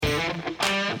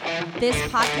This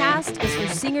podcast is for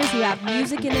singers who have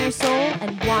music in their soul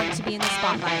and want to be in the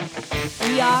spotlight.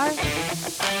 We are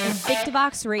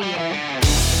Invictivox Radio.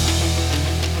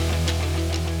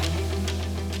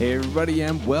 Hey everybody,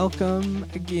 and welcome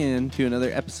again to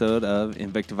another episode of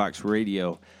Invictivox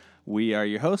Radio. We are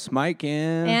your hosts, Mike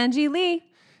and Angie Lee.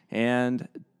 And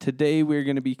today we're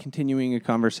going to be continuing a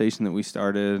conversation that we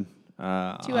started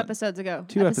two episodes ago.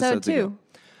 Episode 2.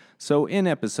 So in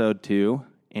episode 2,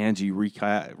 Angie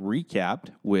recapped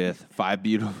with 5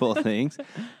 beautiful things.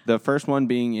 The first one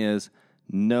being is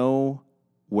know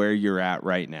where you're at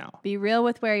right now. Be real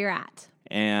with where you're at.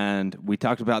 And we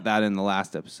talked about that in the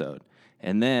last episode.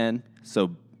 And then,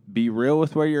 so be real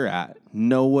with where you're at.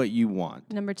 Know what you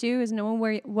want. Number 2 is know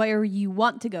where you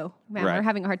want to go. Man, right. We're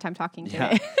having a hard time talking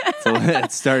today. Yeah. So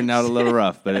it's starting out a little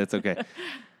rough, but it's okay.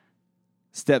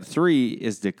 Step 3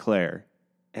 is declare.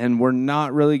 And we're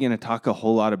not really going to talk a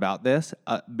whole lot about this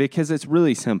because it's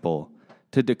really simple.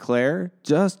 To declare,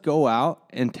 just go out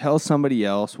and tell somebody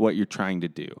else what you're trying to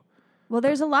do. Well,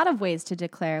 there's a lot of ways to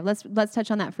declare. Let's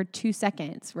touch on that for 2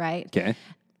 seconds, right? Okay.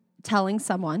 Telling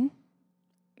someone,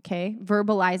 okay,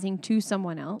 verbalizing to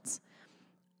someone else.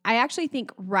 I actually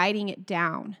think writing it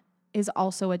down is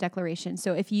also a declaration.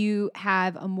 So if you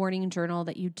have a morning journal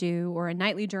that you do or a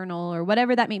nightly journal or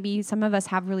whatever that may be, some of us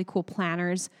have really cool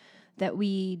planners that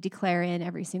we declare in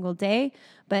every single day.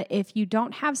 But if you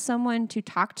don't have someone to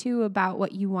talk to about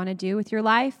what you want to do with your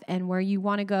life and where you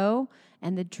want to go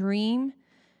and the dream,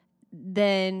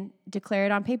 then declare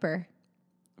it on paper.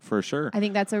 For sure. I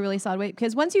think that's a really solid way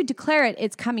because once you declare it,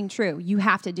 it's coming true. You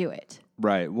have to do it.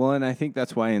 Right. Well, and I think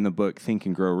that's why in the book Think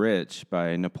and Grow Rich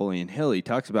by Napoleon Hill, he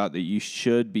talks about that you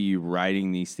should be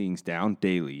writing these things down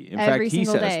daily. In Every fact, he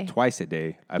says day. twice a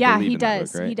day. I Yeah, believe he in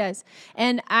does. That book, right? He does.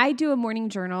 And I do a morning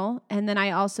journal, and then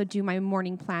I also do my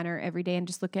morning planner every day and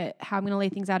just look at how I'm going to lay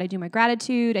things out. I do my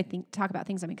gratitude. I talk about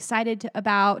things I'm excited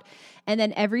about. And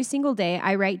then every single day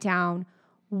I write down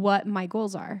what my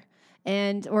goals are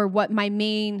or what my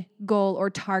main goal or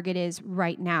target is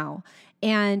right now.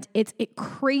 And it's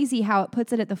crazy how it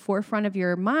puts it at the forefront of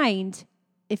your mind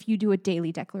if you do a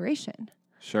daily declaration.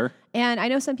 Sure. And I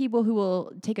know some people who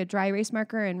will take a dry erase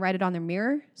marker and write it on their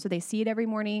mirror so they see it every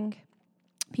morning.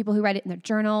 People who write it in their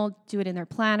journal, do it in their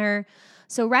planner.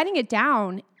 So writing it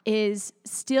down is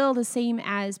still the same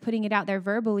as putting it out there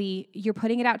verbally. You're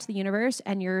putting it out to the universe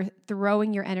and you're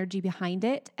throwing your energy behind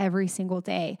it every single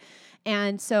day.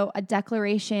 And so a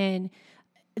declaration,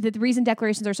 the reason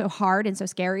declarations are so hard and so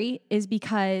scary is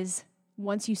because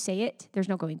once you say it, there's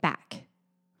no going back,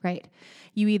 right?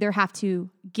 You either have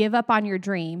to give up on your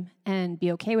dream and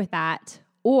be okay with that,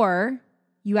 or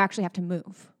you actually have to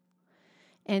move.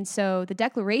 And so the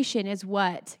declaration is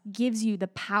what gives you the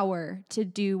power to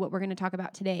do what we're going to talk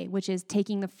about today, which is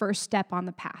taking the first step on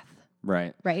the path.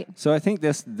 Right. Right. So I think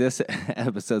this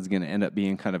episode is going to end up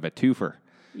being kind of a twofer.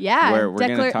 Yeah. Where we're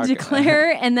going to talk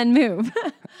declare and then move.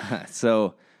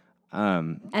 So,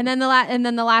 and then the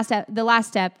last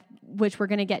step, which we're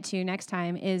going to get to next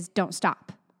time, is don't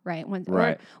stop. Right.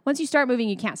 Once you start moving,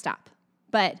 you can't stop.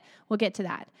 But we'll get to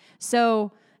that.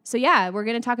 So yeah, we're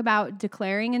going to talk about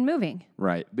declaring and moving.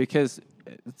 Right. Because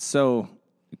so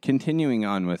continuing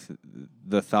on with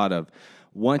the thought of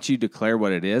once you declare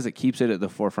what it is, it keeps it at the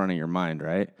forefront of your mind,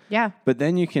 right? Yeah. But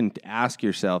then you can ask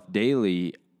yourself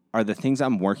daily, are the things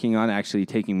I'm working on actually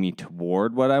taking me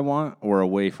toward what I want or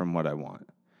away from what I want?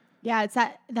 Yeah, it's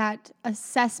that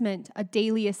assessment, a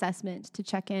daily assessment to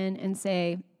check in and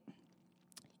say,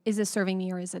 is this serving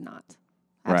me or is it not?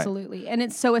 Absolutely. Right. And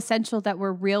it's so essential that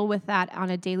we're real with that on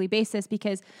a daily basis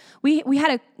because we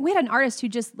had an artist who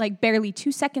just like barely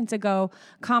 2 seconds ago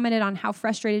commented on how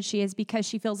frustrated she is because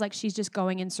she feels like she's just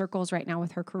going in circles right now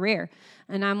with her career.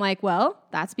 And I'm like, well,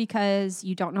 that's because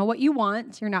you don't know what you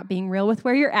want. You're not being real with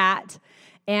where you're at.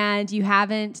 And you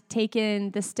haven't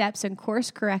taken the steps and course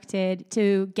corrected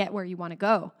to get where you want to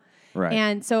go. Right.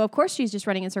 And so, of course, she's just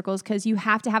running in circles because you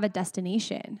have to have a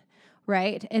destination,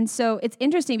 right? And so it's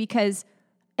interesting because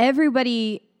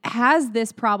everybody has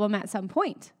this problem at some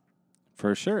point.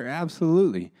 For sure.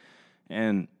 Absolutely.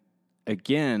 And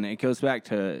again, it goes back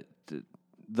to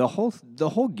the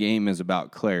whole game is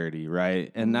about clarity,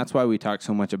 right? And that's why we talk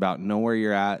so much about know where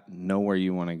you're at, know where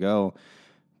you want to go,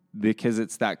 because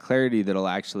it's that clarity that'll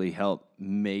actually help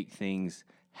make things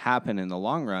happen in the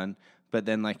long run. But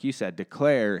then, like you said,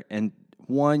 declare, and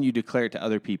you declare it to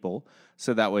other people,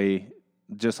 so that way,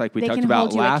 just like we talked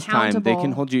about last time, they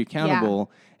can hold you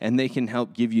accountable, and they can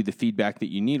help give you the feedback that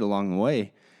you need along the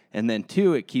way. And then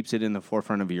 2, it keeps it in the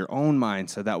forefront of your own mind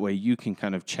so that way you can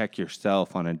kind of check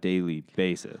yourself on a daily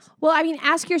basis. Well, I mean,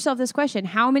 ask yourself this question.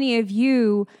 How many of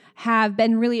you have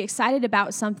been really excited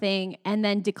about something and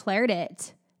then declared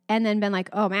it and then been like,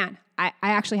 oh man, I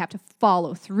actually have to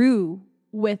follow through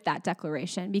with that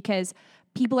declaration because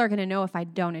people are going to know if I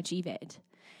don't achieve it.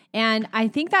 And I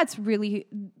think that's really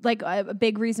like a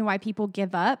big reason why people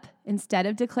give up instead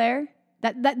of declare.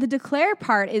 That the declare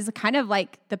part is kind of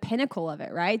like the pinnacle of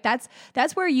it, right?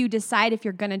 That's where you decide if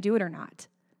you're going to do it or not.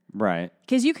 Right.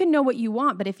 Because you can know what you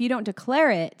want, but if you don't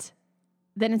declare it,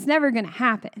 then it's never going to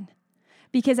happen.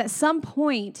 Because at some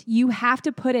point, you have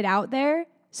to put it out there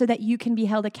so that you can be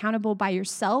held accountable by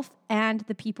yourself and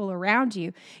the people around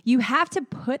you. You have to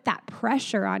put that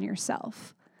pressure on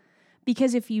yourself.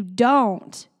 Because if you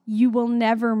don't, you will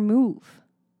never move.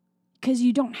 Because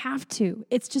you don't have to.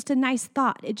 It's just a nice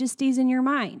thought. It just stays in your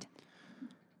mind.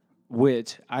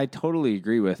 Which I totally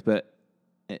agree with, but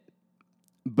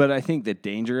I think the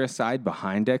dangerous side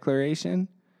behind declaration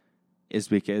is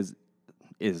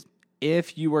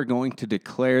if you are going to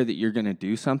declare that you're going to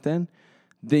do something,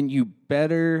 then you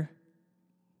better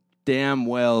damn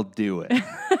well do it.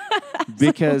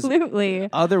 Because Absolutely.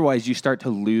 Otherwise you start to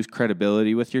lose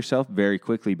credibility with yourself very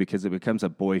quickly because it becomes a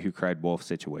boy who cried wolf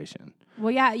situation.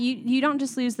 Well, yeah, you don't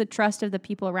just lose the trust of the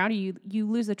people around you, you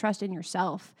lose the trust in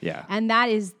yourself. Yeah. And that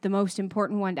is the most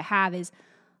important one to have is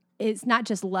it's not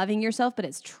just loving yourself, but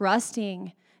it's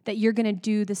trusting that you're going to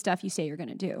do the stuff you say you're going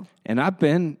to do. And I've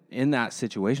been in that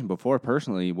situation before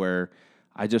personally where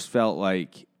I just felt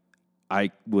like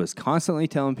I was constantly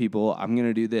telling people, I'm going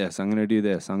to do this, I'm going to do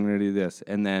this, I'm going to do this.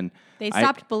 And then they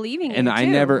stopped believing and you I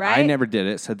too, never right? I never did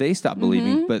it. So they stopped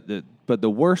believing. But the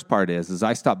worst part is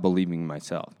I stopped believing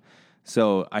myself.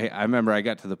 So I remember I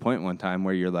got to the point one time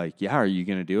where you're like, yeah, are you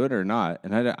going to do it or not?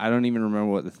 And I don't even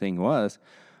remember what the thing was.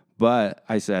 But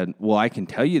I said, well, I can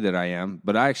tell you that I am,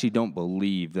 but I actually don't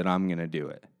believe that I'm going to do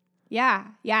it. Yeah.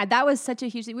 That was such a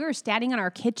huge thing. We were standing in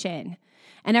our kitchen,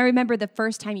 and I remember the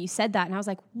first time you said that, and I was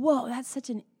like, whoa, that's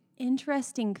such an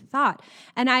interesting thought.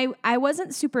 And I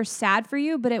wasn't super sad for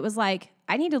you, but it was like,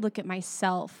 I need to look at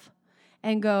myself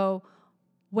and go,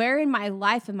 where in my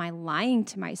life am I lying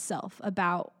to myself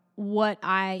about what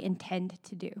I intend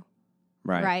to do?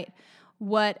 Right?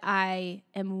 What I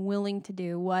am willing to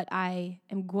do, what I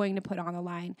am going to put on the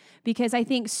line. Because I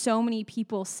think so many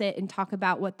people sit and talk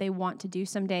about what they want to do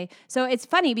someday. So it's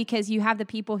funny because you have the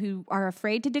people who are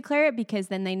afraid to declare it because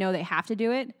then they know they have to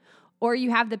do it. Or you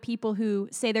have the people who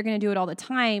say they're going to do it all the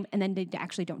time and then they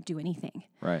actually don't do anything.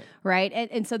 Right?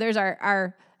 And so there's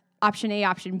our option A,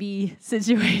 option B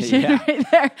situation right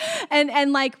there.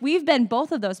 And like we've been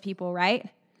both of those people, right?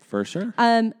 For sure.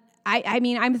 I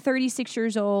mean, I'm 36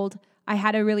 years old. I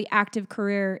had a really active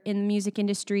career in the music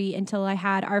industry until I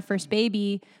had our first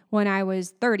baby when I was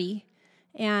 30.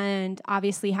 And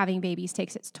obviously having babies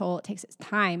takes its toll. It takes its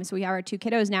time. So we have our 2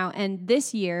 kiddos now. And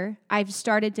this year I've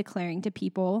started declaring to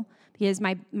people because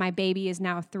my baby is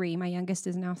now 3. My youngest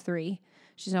is now 3.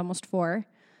 She's almost 4.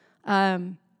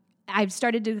 I've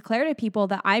started to declare to people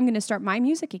that I'm going to start my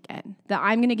music again, that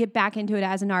I'm going to get back into it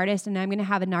as an artist and I'm going to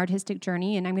have an artistic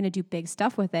journey and I'm going to do big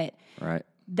stuff with it. Right.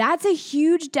 That's a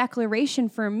huge declaration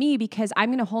for me because I'm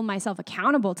going to hold myself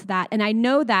accountable to that. And I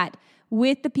know that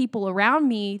with the people around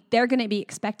me, they're going to be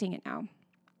expecting it now,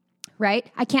 right?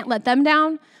 I can't let them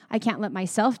down. I can't let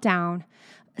myself down.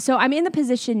 So I'm in the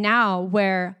position now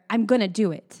where I'm going to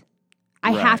do it.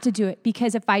 I have to do it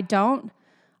because if I don't,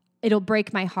 it'll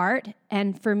break my heart.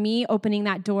 And for me, opening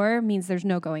that door means there's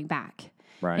no going back.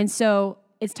 Right. And so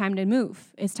it's time to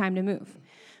move. It's time to move.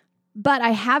 But I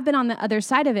have been on the other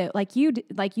side of it, like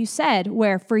you said,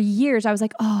 where for years I was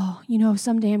like, oh,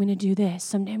 someday I'm going to do this.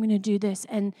 Someday I'm going to do this.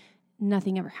 And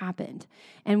nothing ever happened.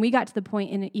 And we got to the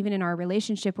point even in our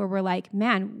relationship where we're like,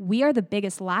 man, we are the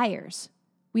biggest liars.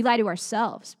 We lie to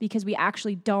ourselves because we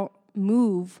actually don't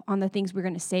move on the things we're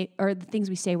going to say or the things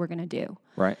we say we're going to do.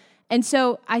 Right. And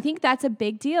so I think that's a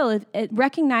big deal.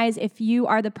 Recognize if you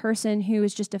are the person who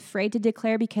is just afraid to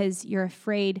declare because you're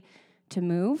afraid to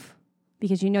move,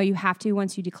 because you have to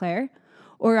once you declare,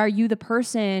 or are you the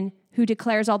person who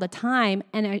declares all the time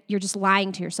and you're just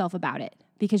lying to yourself about it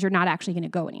because you're not actually going to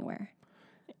go anywhere?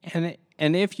 And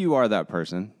if you are that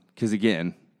person, because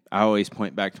again, I always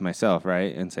point back to myself,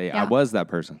 right, and say I was that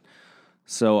person.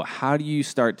 So how do you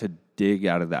start to dig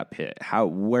out of that pit?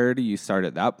 Where do you start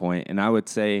at that point? And I would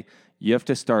say you have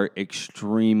to start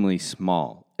extremely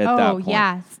small at that point. Oh,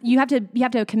 yeah. You have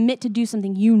to commit to do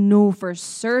something for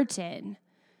certain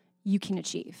you can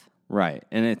achieve. Right.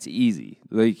 And it's easy.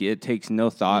 Like it takes no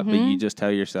thought, but you just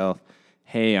tell yourself,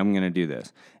 hey, I'm going to do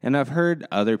this. And I've heard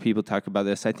other people talk about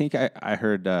this. I think I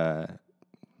heard Tom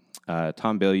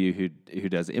Bilyeu, who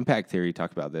does Impact Theory,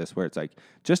 talk about this, where it's like,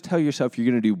 just tell yourself you're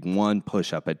going to do one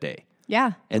push-up a day.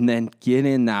 Yeah. And then get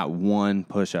in that one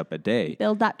push-up a day.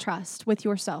 Build that trust with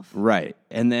yourself. Right.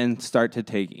 And then start to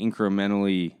take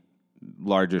incrementally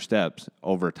larger steps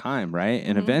over time, right?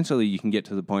 And eventually you can get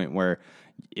to the point where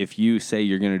if you say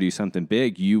you're going to do something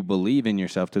big, you believe in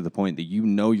yourself to the point that you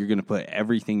know you're going to put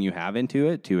everything you have into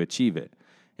it to achieve it.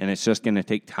 And it's just going to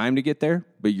take time to get there,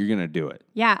 but you're going to do it.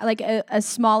 Yeah, like a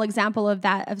small example of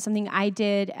that, of something I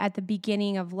did at the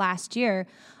beginning of last year.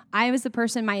 I was the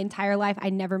person my entire life, I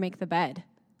never make the bed.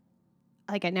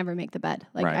 Like, I never make the bed.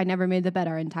 Like, Right. I never made the bed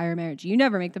our entire marriage. You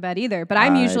never make the bed either. But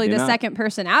I'm usually do the not. second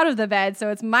person out of the bed, so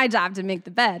it's my job to make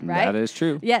the bed, right? That is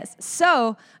true. Yes.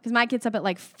 So, because Mike gets up at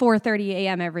like 4:30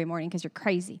 a.m. every morning because you're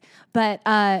crazy. But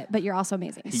you're also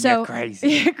amazing. So You're crazy.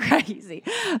 You're crazy.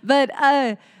 But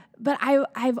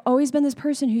I've always been this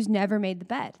person who's never made the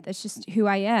bed. That's just who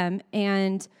I am.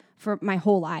 And for my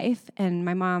whole life. And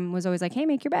my mom was always like, hey,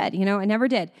 make your bed. You know, I never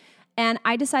did. And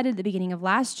I decided at the beginning of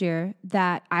last year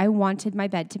that I wanted my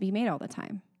bed to be made all the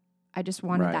time. I just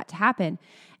wanted Right. that to happen.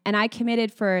 And I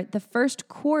committed for the first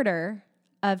quarter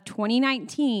of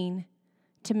 2019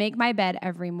 to make my bed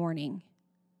every morning.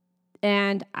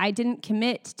 And I didn't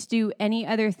commit to do any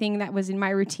other thing that was in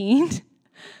my routine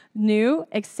new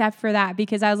except for that,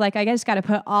 because I was like, I just got to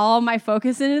put all my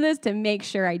focus into this to make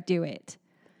sure I do it.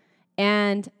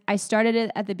 And I started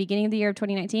it at the beginning of the year of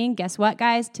 2019. Guess what,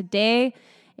 guys? Today,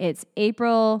 it's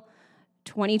April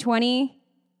 2020,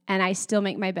 and I still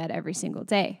make my bed every single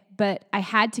day. But I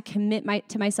had to commit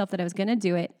to myself that I was going to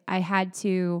do it. I had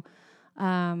to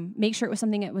make sure it was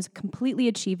something that was completely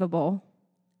achievable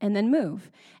and then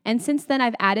move. And since then,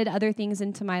 I've added other things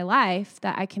into my life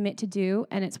that I commit to do,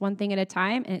 and it's one thing at a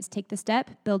time, and it's take the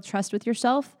step, build trust with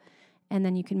yourself, and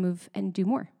then you can move and do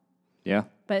more. Yeah.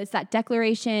 But it's that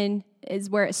declaration is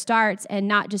where it starts, and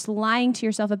not just lying to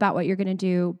yourself about what you're going to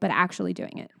do, but actually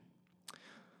doing it.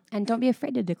 And don't be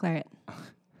afraid to declare it.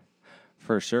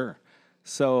 For sure.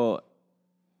 So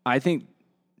I think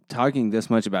talking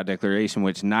this much about declaration,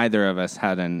 which neither of us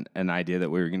had an idea that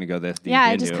we were going to go this deep Yeah,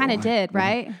 I into just kind of did,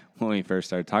 right? when we first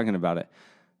started talking about it.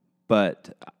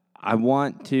 But I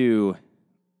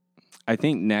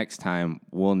think next time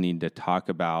we'll need to talk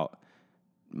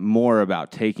more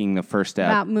about taking the first step.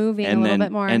 About moving a little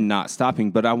bit more. And not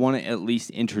stopping. But I want to at least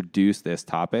introduce this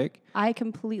topic. I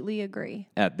completely agree.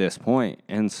 At this point.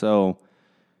 And so,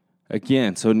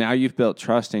 again, now you've built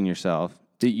trust in yourself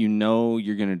that you know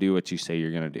you're going to do what you say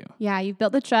you're going to do. Yeah, you've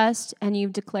built the trust, and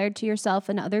you've declared to yourself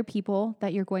and other people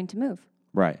that you're going to move.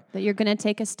 Right. That you're going to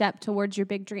take a step towards your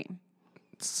big dream.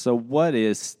 So what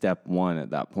is step one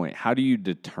at that point? How do you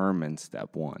determine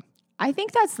step one? I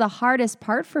think that's the hardest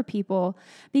part for people,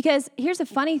 because here's the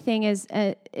funny thing is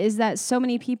that so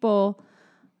many people,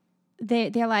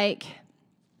 they're like,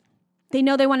 they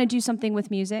know they want to do something with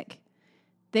music.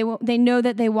 They know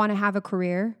that they want to have a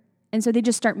career, and so they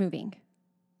just start moving.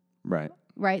 Right.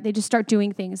 Right? They just start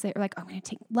doing things. They're like, I'm going to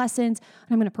take lessons,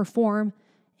 and I'm going to perform,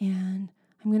 and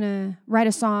I'm going to write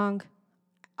a song.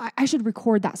 I should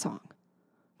record that song,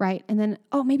 right? And then,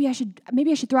 maybe I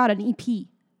should throw out an EP.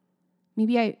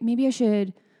 Maybe I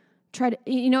should try to,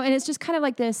 and it's just kind of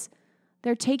like this.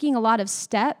 They're taking a lot of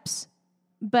steps,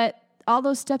 but all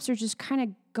those steps are just kind of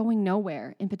going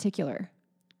nowhere in particular,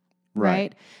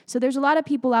 right? So there's a lot of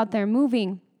people out there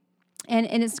moving, and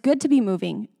it's good to be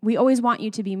moving. We always want you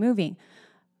to be moving.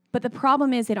 But the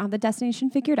problem is they don't have the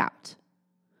destination figured out.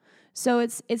 So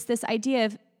it's this idea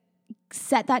of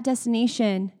set that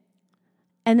destination,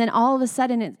 and then all of a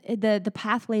sudden the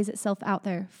path lays itself out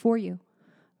there for you.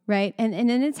 Right? And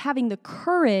then it's having the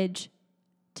courage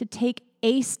to take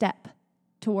a step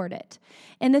toward it.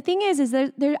 And the thing is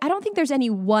there I don't think there's any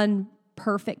one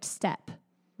perfect step,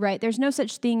 right? There's no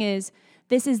such thing as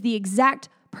this is the exact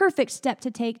perfect step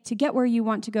to take to get where you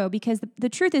want to go, because the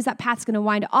truth is that path's going to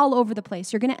wind all over the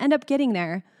place. You're going to end up getting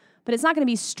there, but it's not going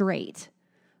to be straight,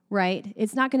 right?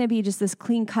 It's not going to be just this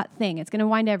clean-cut thing. It's going to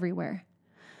wind everywhere.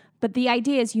 But the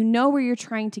idea is you know where you're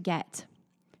trying to get.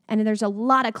 And there's a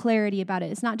lot of clarity about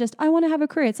it. It's not just, I want to have a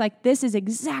career. It's like, this is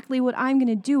exactly what I'm going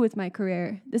to do with my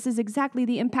career. This is exactly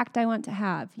the impact I want to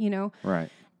have, Right.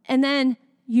 And then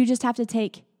you just have to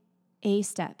take a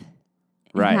step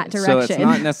in that direction. So it's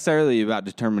not necessarily about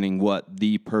determining what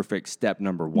the perfect step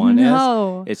number one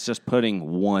is. It's just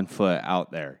putting one foot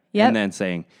out there. Yep. And then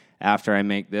saying, after I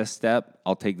make this step,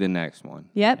 I'll take the next one.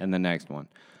 Yep. And the next one.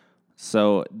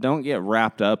 So don't get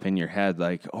wrapped up in your head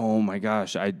like, oh my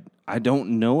gosh, I I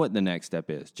don't know what the next step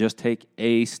is. Just take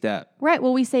a step. Right.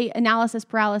 Well, we say analysis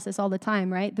paralysis all the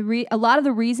time, right? A lot of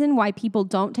the reason why people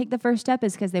don't take the first step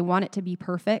is because they want it to be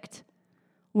perfect,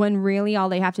 when really all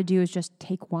they have to do is just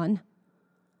take one.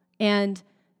 And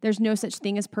there's no such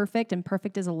thing as perfect, and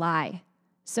perfect is a lie.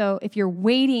 So if you're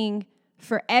waiting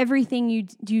for everything you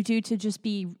do to just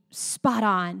be spot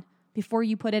on before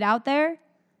you put it out there,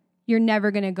 you're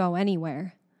never going to go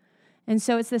anywhere. And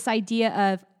so it's this idea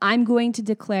of, I'm going to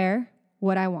declare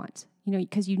what I want,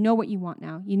 because you know what you want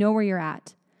now. You know where you're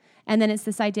at. And then it's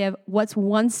this idea of, what's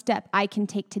one step I can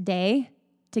take today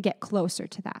to get closer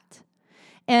to that?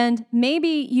 And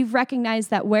maybe you've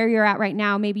recognized that where you're at right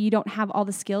now, maybe you don't have all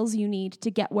the skills you need to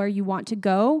get where you want to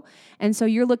go. And so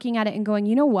you're looking at it and going,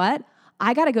 you know what?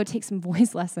 I got to go take some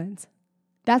voice lessons.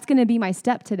 That's going to be my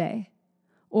step today.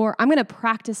 Or I'm going to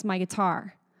practice my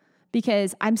guitar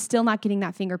because I'm still not getting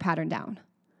that finger pattern down.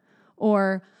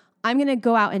 Or I'm going to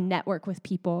go out and network with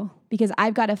people because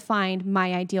I've got to find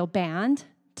my ideal band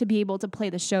to be able to play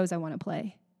the shows I want to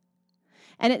play.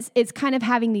 And it's kind of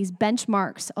having these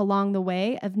benchmarks along the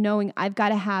way of knowing I've got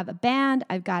to have a band,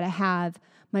 I've got to have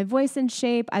my voice in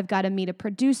shape, I've got to meet a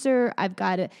producer, I've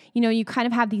got to, you kind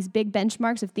of have these big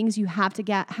benchmarks of things you have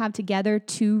to have together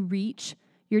to reach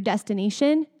your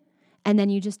destination, and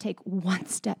then you just take one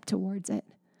step towards it.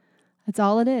 That's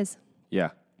all it is.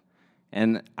 Yeah.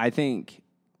 And I think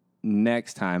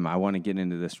next time I want to get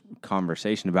into this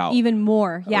conversation about even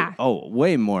more. Yeah. Oh,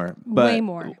 way more. But way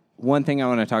more. One thing I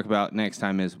want to talk about next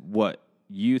time is what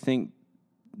you think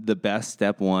the best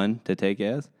step one to take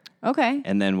is. Okay.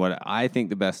 And then what I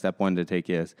think the best step one to take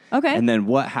is. Okay. And then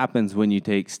what happens when you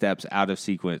take steps out of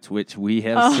sequence, which we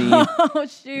have seen. Oh,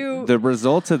 shoot. The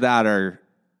results of that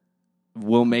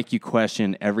will make you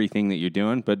question everything that you're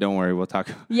doing, but don't worry, we'll talk.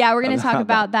 Yeah, we're going to talk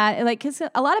about that. Because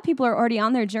a lot of people are already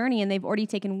on their journey and they've already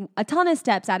taken a ton of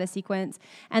steps out of sequence,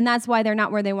 and that's why they're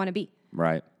not where they want to be.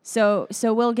 Right. So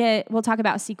we'll talk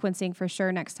about sequencing for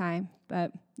sure next time.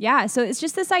 But yeah, so it's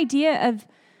just this idea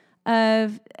so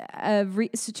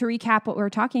to recap what we're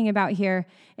talking about here,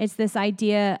 it's this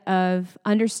idea of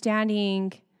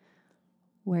understanding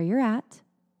where you're at,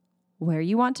 where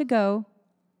you want to go,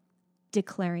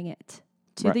 declaring it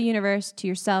to the universe, to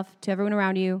yourself, to everyone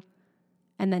around you,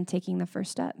 and then taking the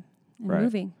first step and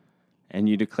moving. And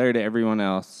you declare to everyone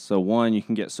else. So one, you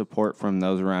can get support from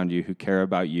those around you who care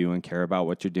about you and care about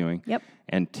what you're doing. Yep.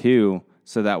 And two,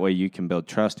 so that way you can build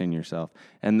trust in yourself.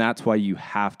 And that's why you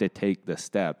have to take the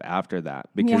step after that.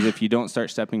 Because if you don't start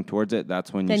stepping towards it,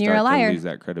 that's when you start to lose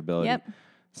that credibility. Yep.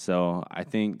 So I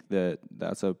think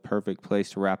that's a perfect place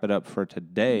to wrap it up for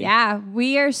today. Yeah,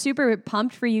 we are super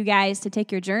pumped for you guys to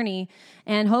take your journey.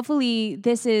 And hopefully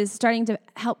this is starting to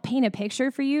help paint a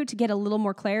picture for you to get a little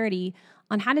more clarity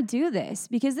on how to do this,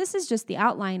 because this is just the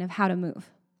outline of how to move,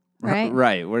 right?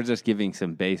 Right. We're just giving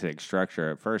some basic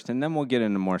structure at first, and then we'll get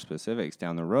into more specifics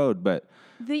down the road. But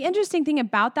the interesting thing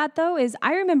about that, though, is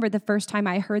I remember the first time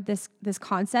I heard this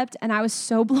concept, and I was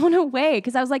so blown away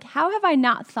because I was like, how have I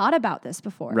not thought about this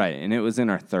before? Right, and it was in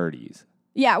our 30s.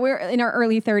 Yeah, we're in our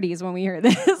early 30s when we heard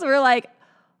this. We're like,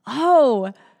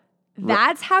 oh,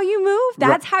 that's how you move?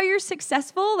 That's how you're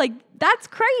successful? Like, that's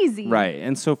crazy. Right.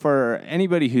 And so for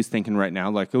anybody who's thinking right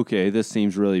now, like, okay, this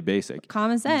seems really basic.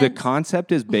 Common sense. The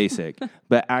concept is basic,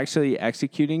 but actually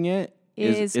executing it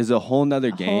is a whole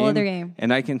nother game. Whole other game.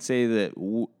 And I can say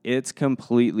that it's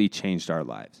completely changed our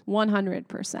lives.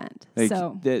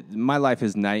 100%. My life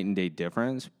is night and day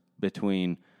difference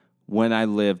between when I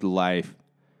lived life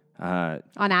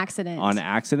on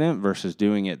accident versus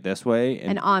doing it this way.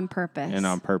 And on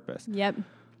purpose. Yep.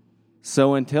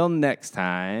 So until next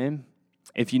time,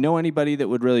 if you know anybody that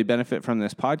would really benefit from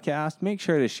this podcast, make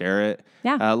sure to share it.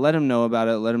 Yeah. Let them know about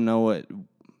it. Let them know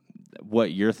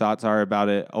what your thoughts are about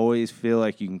it. Always feel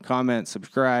like you can comment,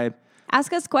 subscribe.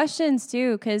 Ask us questions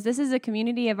too, because this is a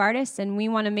community of artists and we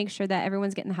want to make sure that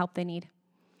everyone's getting the help they need.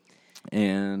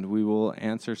 And we will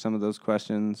answer some of those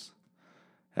questions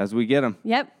as we get them.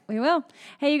 Yep, we will.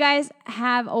 Hey, you guys,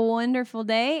 have a wonderful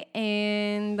day,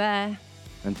 and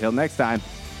until next time,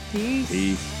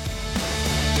 peace.